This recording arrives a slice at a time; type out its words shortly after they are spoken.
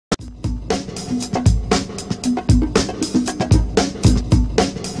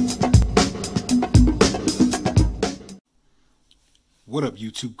What up,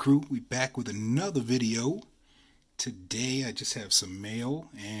 YouTube crew? We back with another video. Today I just have some mail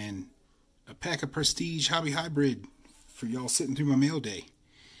and a pack of Prestige Hobby Hybrid for y'all sitting through my mail day.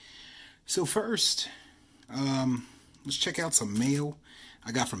 So first, let's check out some mail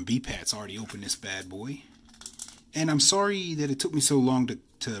I got from BPats. I already opened this bad boy. And I'm sorry that it took me so long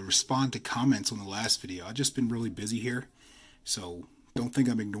to respond to comments on the last video. I've just been really busy here, so don't think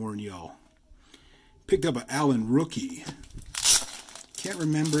I'm ignoring y'all. Picked up an Allen rookie. Can't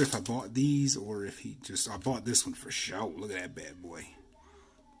remember if I bought these or if I bought this one for sure. Look at that bad boy.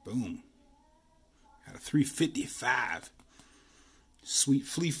 Boom. Got a 355. Sweet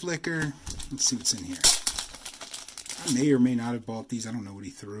flea flicker. Let's see what's in here. I may or may not have bought these. I don't know what he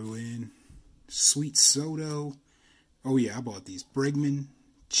threw in. Sweet Soto. Oh yeah, I bought these. Bregman,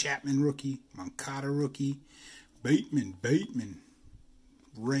 Chapman rookie, Moncada rookie, Bateman,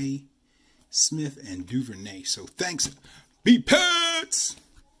 Ray, Smith, and Duvernay. So thanks, BPats!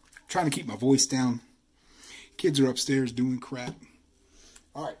 Trying to keep my voice down. Kids are upstairs doing crap.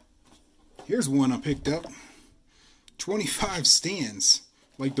 Alright, here's one I picked up. 25 stands,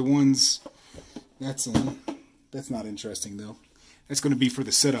 like the ones that's not interesting though. That's going to be for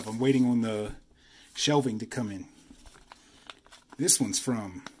the setup. I'm waiting on the shelving to come in. This one's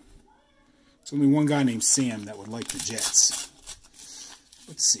from, there's only one guy named Sam that would like the Jets.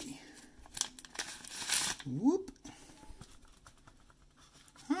 Let's see. Whoop.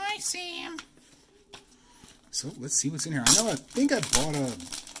 Hi, Sam. So let's see what's in here. I think I bought a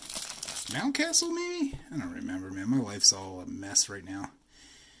Mountcastle, maybe? I don't remember, man. My life's all a mess right now.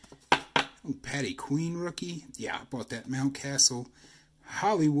 Oh, Patty Queen rookie. Yeah, I bought that Mountcastle.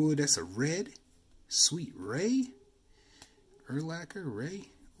 Hollywood, that's a red. Sweet Ray. Urlacher,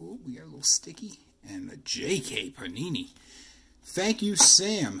 Ray. Oh, we got a little sticky. And a JK Panini. Thank you,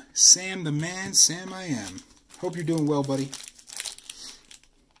 Sam. Sam the man, Sam I am. Hope you're doing well, buddy.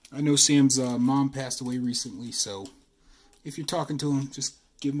 I know Sam's mom passed away recently, so if you're talking to him, just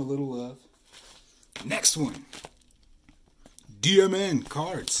give him a little love. Next one. DMN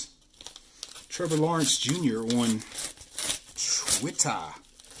cards. Trevor Lawrence Jr. on Twitter.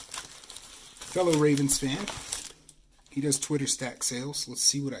 Fellow Ravens fan. He does Twitter stack sales. Let's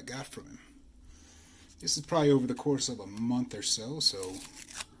see what I got from him. This is probably over the course of a month or so, so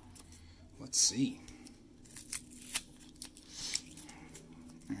let's see.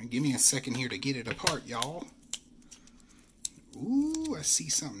 All right, give me a second here to get it apart, y'all. Ooh, I see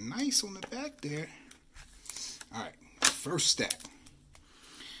something nice on the back there. All right, first stack.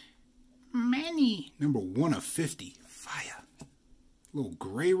 Manny, number 1 of 50. Fire. Little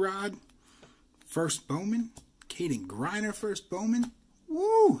gray rod. First Bowman. Caden Griner, first Bowman.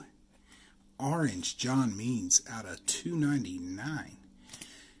 Woo! Orange John Means out of 299.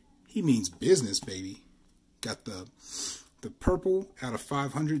 He means business, baby. Got the purple out of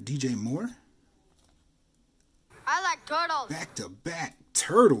 500, DJ Moore. I like turtles. Back-to-back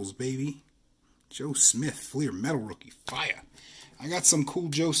turtles, baby. Joe Smith, Fleer Metal Rookie. Fire. I got some cool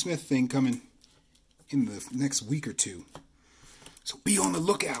Joe Smith thing coming in the next week or two. So be on the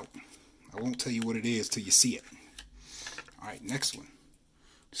lookout. I won't tell you what it is till you see it. Alright, next one.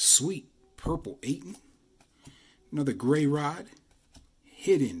 Sweet Purple Ayton. Another gray rod.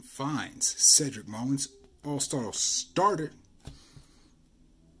 Hidden Finds. Cedric Mullins. All-Star starter.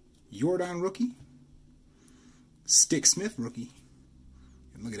 Jordan rookie. Stick Smith rookie.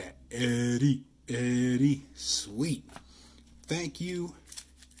 And look at that. Eddie. Sweet. Thank you,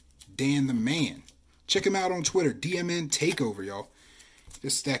 Dan the man. Check him out on Twitter. DMN Takeover, y'all.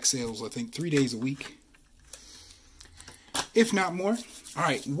 This stack sales, I think, 3 days a week. If not more.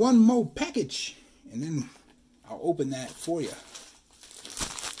 Alright, one more package. And then I'll open that for you.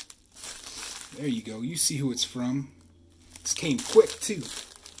 There you go. You see who it's from. This came quick, too.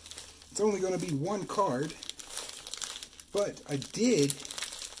 It's only going to be one card. But I did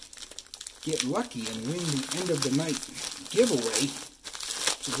get lucky and win the end of the night giveaway.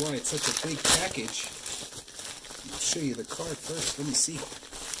 Which is why it's such a big package. I'll show you the card first. Let me see.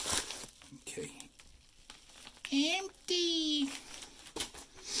 Okay. Empty.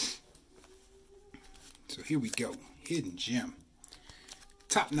 So here we go. Hidden gem.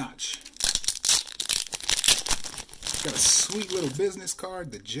 Top notch. Got a sweet little business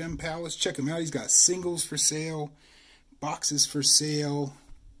card. The Gem Palace. Check him out. He's got singles for sale. Boxes for sale.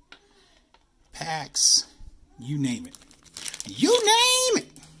 Packs. You name it. You name it!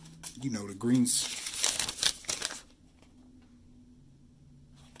 You know the greens.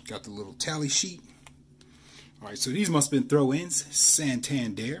 Got the little tally sheet. Alright, so these must have been throw-ins.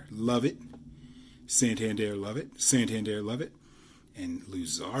 Santander, love it. Santander, love it. Santander, love it. And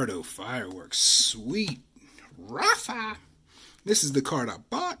Luzardo Fireworks, sweet. Rafa. This is the card I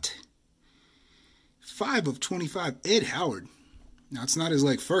bought. 5 of 25, Ed Howard. Now, it's not his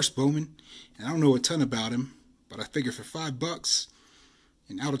like first Bowman, and I don't know a ton about him, but I figure for $5,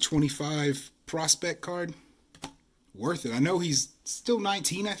 an out of 25 prospect card, worth it. I know he's still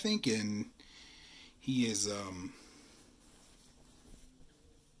 19, I think, and he is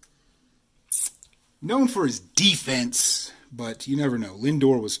known for his defense, but you never know.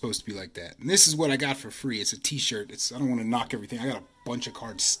 Lindor was supposed to be like that. And this is what I got for free. It's a t-shirt. I don't want to knock everything. I got a bunch of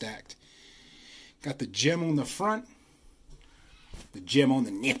cards stacked. Got the gem on the front, the gem on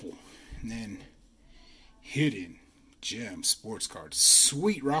the nipple, and then hidden gem sports cards.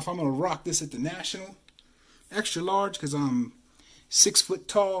 Sweet, Rafa. I'm going to rock this at the National. Extra large because I'm 6 foot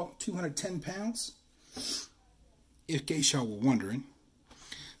tall, 210 pounds. In case y'all were wondering.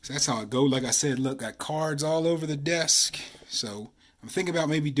 So that's how I go. Like I said, look, got cards all over the desk. So I'm thinking about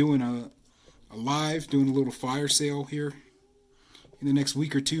maybe doing a live, doing a little fire sale here in the next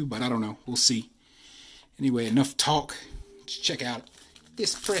week or two, but I don't know. We'll see. Anyway, enough talk. Let's check out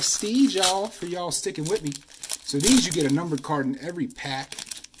this prestige, y'all, for y'all sticking with me. So these, you get a numbered card in every pack.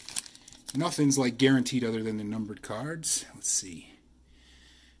 Nothing's like guaranteed other than the numbered cards. Let's see.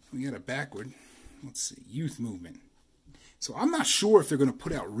 We got a backward. Let's see. Youth movement. So I'm not sure if they're going to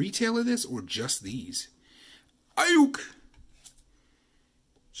put out retail of this or just these. Ayuk.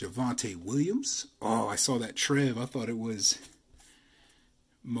 Javonte Williams. Oh, I saw that Trev. I thought it was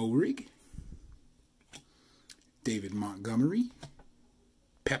Morig. David Montgomery.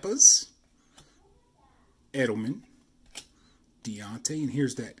 Peppers. Edelman. Deontay. And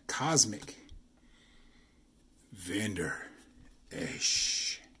here's that cosmic. Vander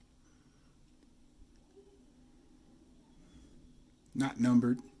Esch. Not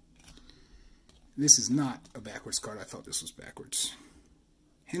numbered. This is not a backwards card. I thought this was backwards.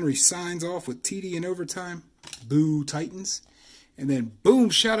 Henry signs off with TD in overtime. Boo, Titans. And then, boom,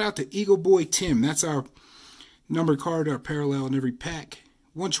 shout out to Eagle Boy Tim. That's our numbered card, our parallel in every pack.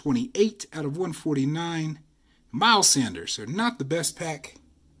 128 out of 149. Miles Sanders. So not the best pack.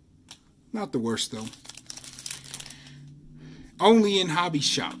 Not the worst, though. Only in hobby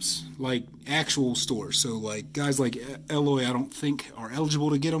shops, like actual stores. So like guys like Eloy, I don't think are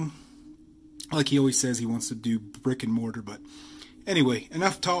eligible to get them. Like he always says, he wants to do brick and mortar. But anyway,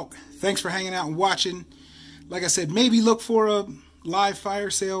 enough talk. Thanks for hanging out and watching. Like I said, maybe look for a live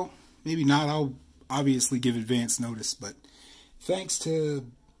fire sale. Maybe not. I'll obviously give advance notice. But thanks to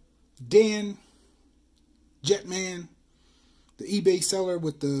Dan, Jetman, the eBay seller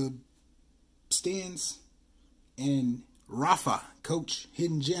with the stands, and Rafa, Coach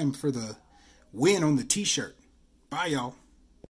Hidden Gem, for the win on the t-shirt. Bye, y'all.